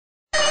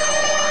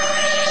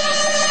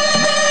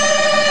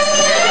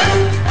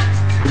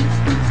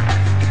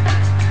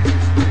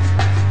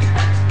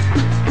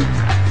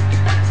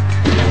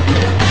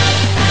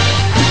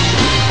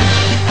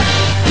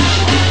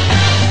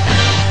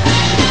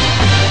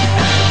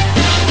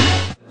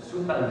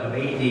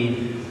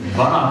veidi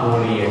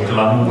vanakooli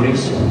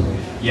glamuuris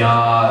ja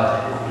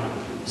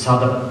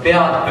saada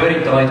pead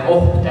pööritavaid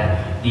ohte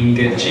ning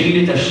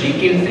chillida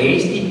šikilt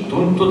Eestit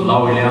tuntud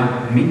laulja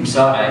Mikk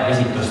Saare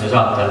esituste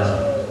saatel.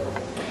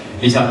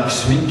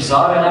 Lisaks Mikk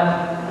Saarele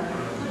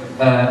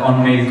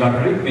on meil ka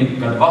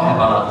rütmikad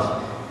vahepalad.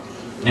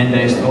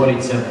 Nende eest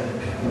hoolitseb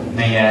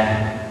meie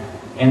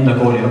enda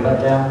kooli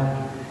õpetaja,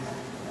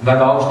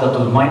 väga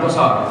austatud Maido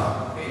Saar.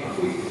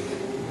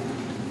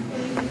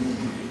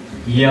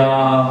 Ja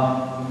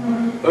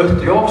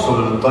õhtu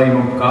jooksul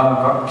toimub ka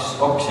 2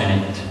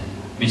 Oksjonit,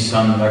 mis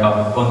on väga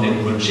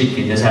bondilikult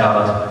šikid ja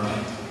säravad.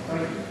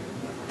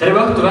 Terve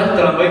õhtu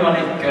vältel on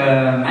võimalik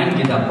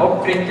mängida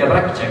pokrit ja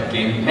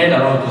blackjacki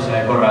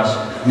meelelahutuse korras.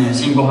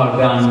 Siinkohal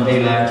pean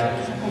teile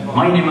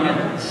mainima,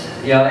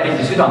 ja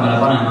eriti südamele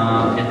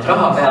panema, et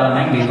raha peale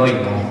mäng ei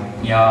toimu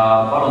ja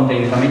palun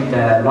teil ka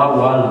mitte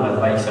laua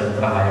all vaikselt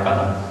raha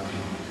jagada.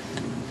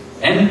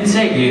 Ent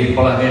seegi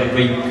pole veel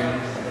kõik.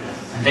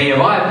 Teie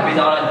vaev,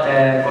 mida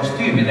olete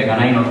kostüümidega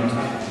näinud,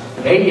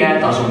 ei jää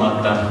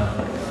tasumata.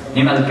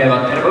 Nimelt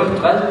käivad terve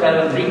õhtu vältel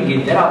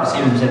dringid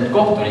teravsilmsed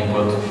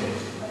kohtunikud,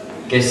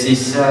 kes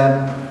siis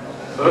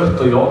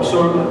õhtu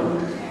jooksul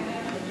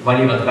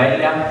valivad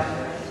välja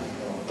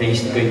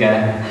teist kõige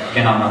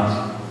kenamad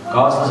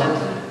kaaslased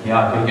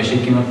ja kõige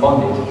šikimad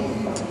bondid.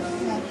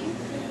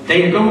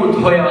 Teie kõhud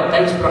hoiavad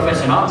täis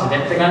professionaalsed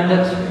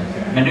ettekanded,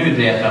 menüüd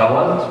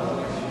laualt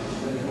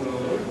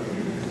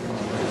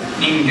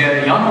ning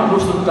Janno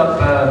kustutab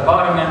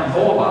baarimen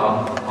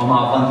Hoova oma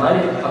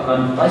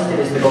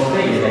fantastiliste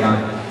kokteilidega,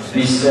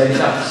 mis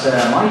lisaks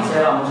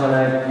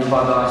maitseelamusele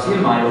juba ka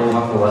silmaju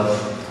hakuvad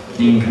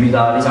ning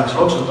mida lisaks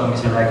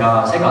loksutamisele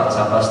ka segada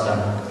saab lasta.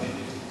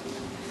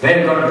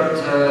 Veel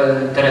kord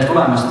tere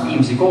tulemast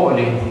Viimsi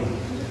kooli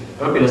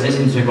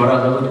õpilasesinduse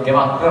korraldatud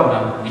kevadpeole,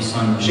 mis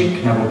on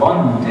šik nagu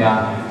Bond ja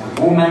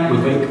kuume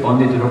kui kõik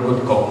Bondi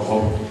tüdrukud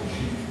kokku.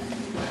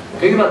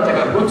 Kõigepealt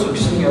aga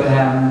kutsuks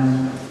ühe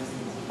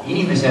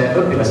inimese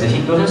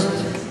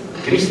õpilasesindusest,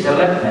 Kristel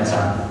Leppmetsa.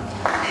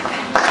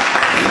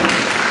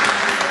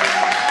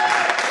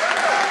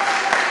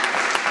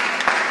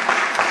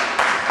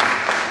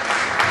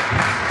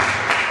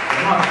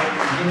 Nemad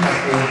on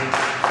kindlasti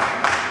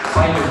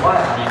palju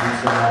vaeva näinud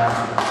selle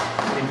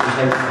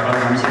ürituse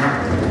korraldamisega.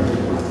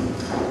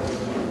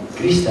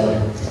 Kristel,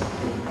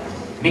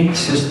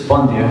 miks just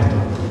Bondi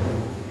õhtu?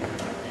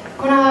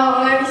 Kuna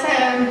olen ise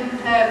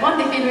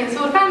Bondi filmide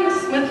suur fänn,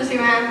 siis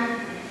mõtlesime,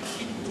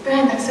 et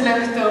pühendaks selle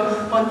õhtu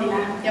Bondile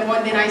ja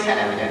Bondi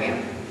naisele muidugi.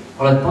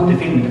 Oled Bondi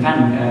filmide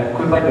fänn,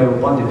 kui palju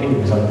Bondi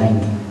filmi sa oled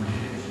näinud?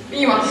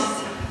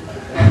 Viimast.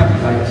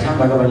 See on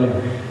väga palju.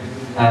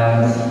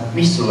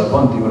 Mis sulle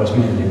Bondi juures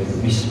meeldib?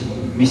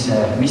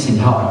 Mis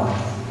sind haarab?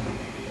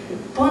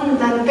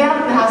 Bond on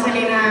pealtnäha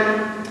selline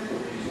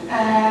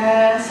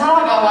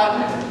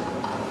salakaval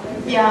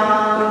ja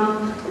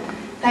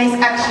täis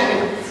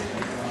actionit.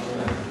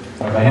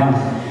 Väga hea.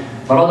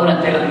 Ma loodan,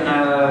 et teil on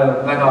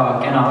väga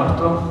kena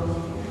õhtu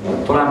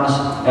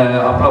tulemas.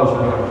 Aplaus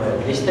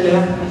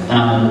Kristelile.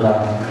 Tänan teda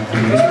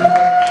küsimusele.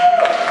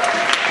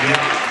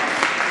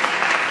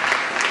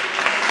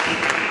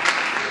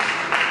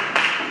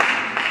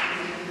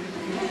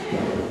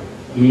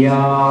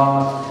 Ja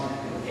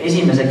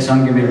esimeseks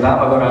ongi meil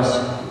päevakorras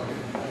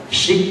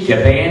šik ja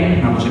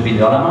peen, nagu see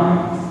pidi olema,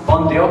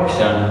 Bondi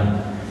Oksjon,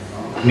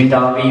 mida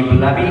viib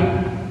läbi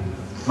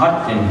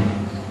Martin.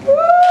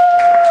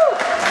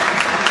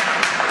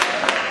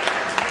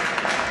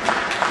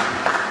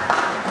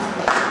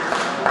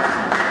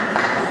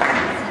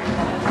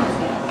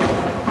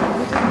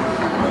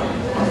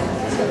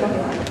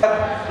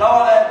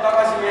 Lavale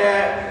tagasi meie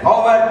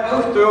auväärt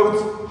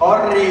õhtujuht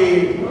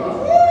Harri.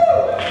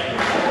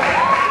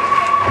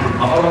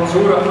 Ma palun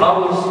suur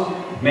aplaus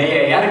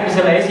meie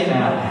järgmisele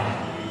esinejale.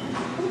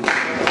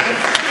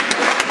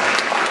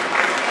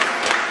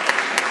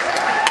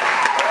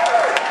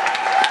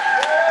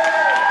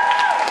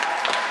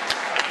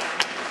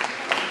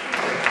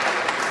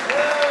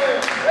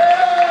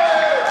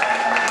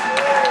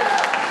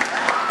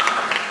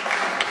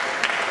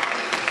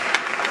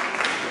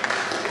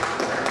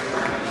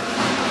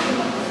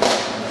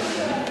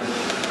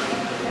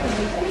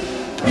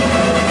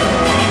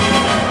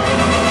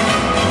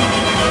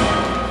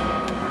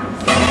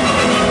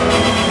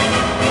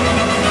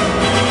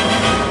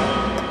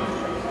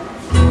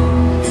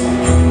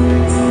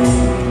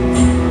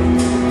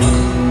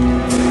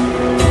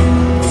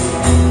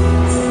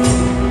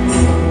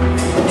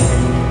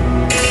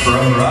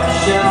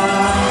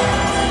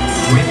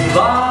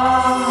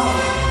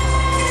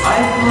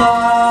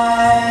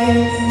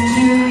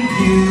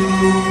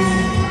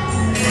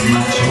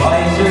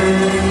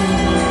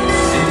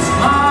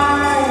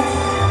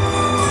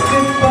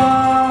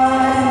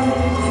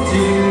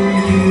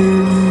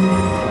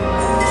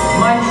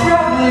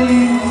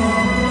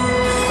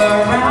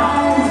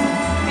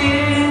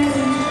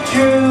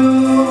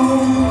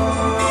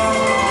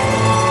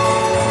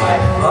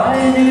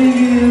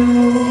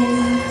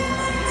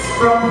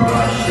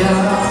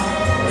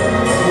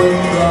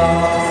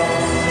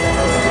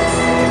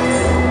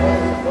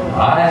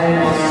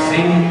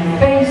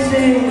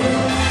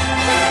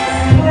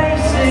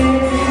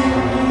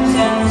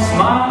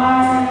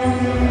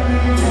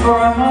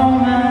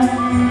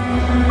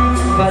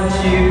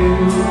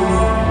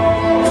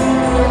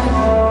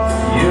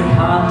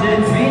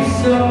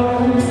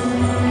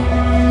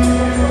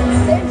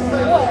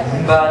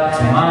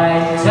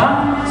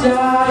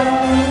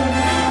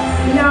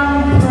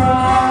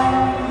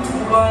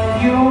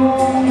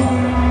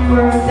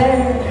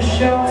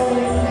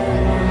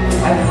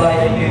 I fly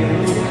to you.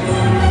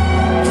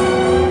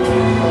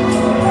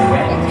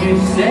 When you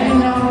say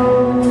no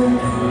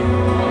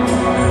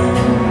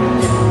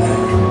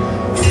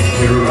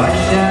to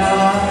Russia,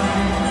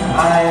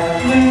 I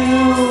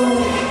flew,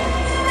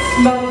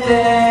 but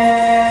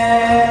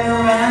there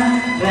and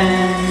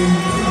then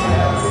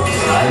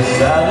I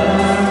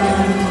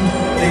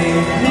suddenly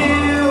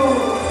knew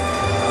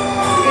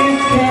you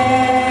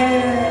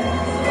cared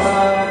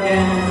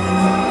again.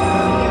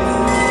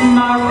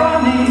 My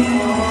running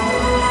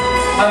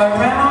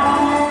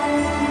around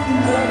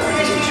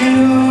is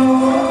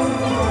true.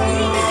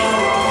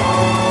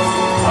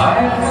 I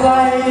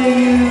fly to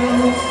you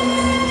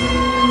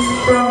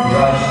from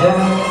Russia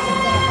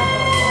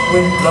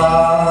with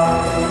love.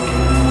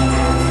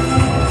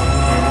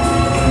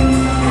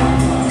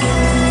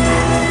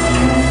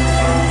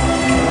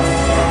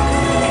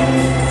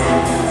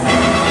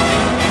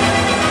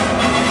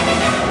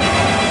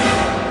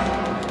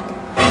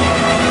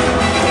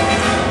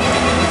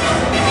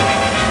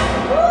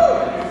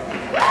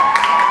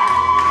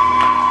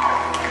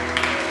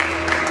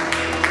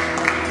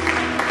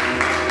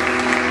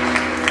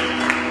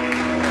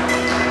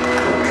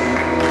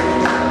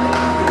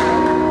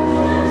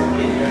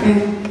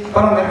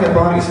 Palun ärge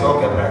baaris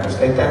jooge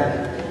praegust, aitäh.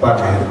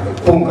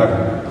 Baarmehed, pungar,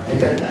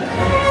 aitäh.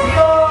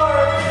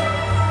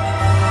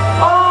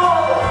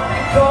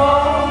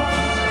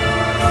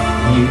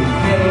 You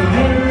came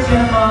into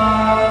my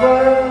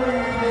world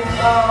with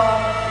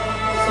love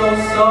so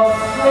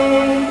softly.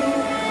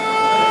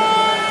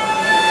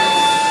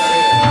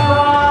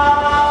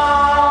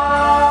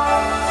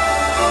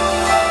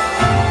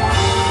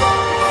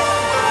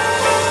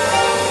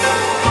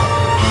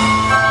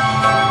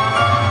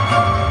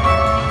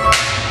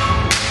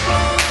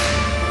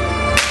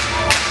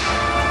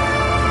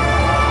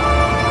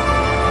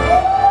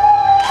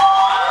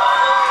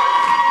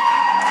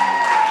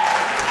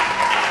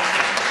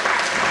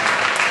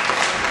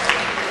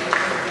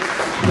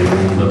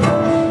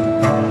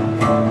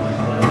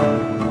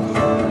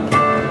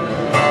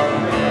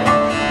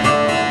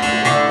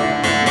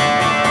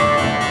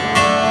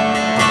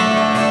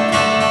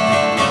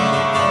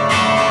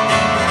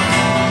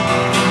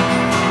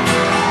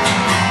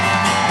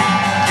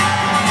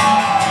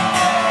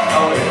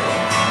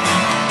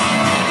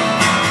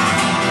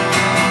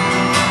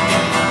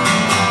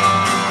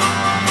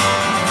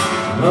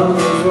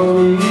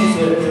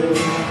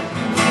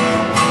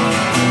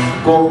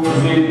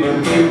 Kohtusid me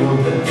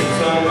kõigud, et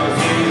saime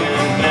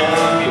siin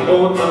peagi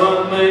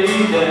ootavad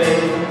meid.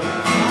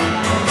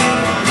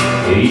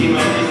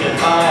 Imelised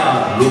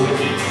ajad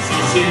lugesid su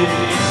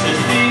silmis,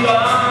 sest iga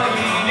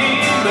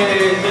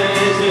inimeses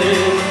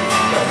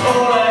kas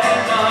oled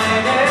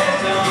naine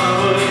sa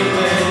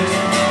võimeks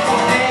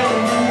on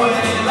elu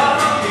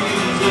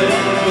elamisel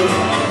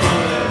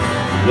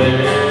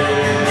mõne.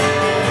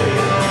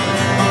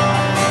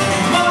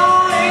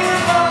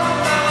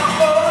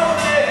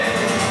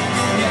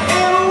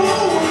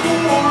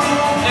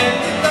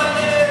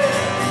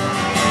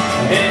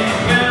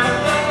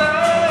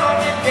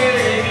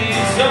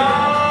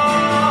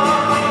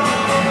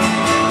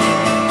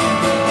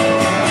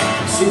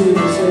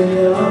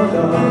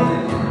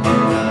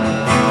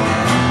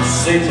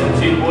 Seitsen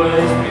silmu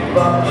ees mind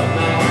vaatad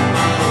näed,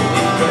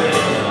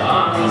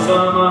 annu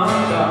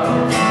samada,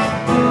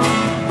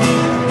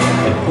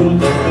 et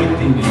kuulda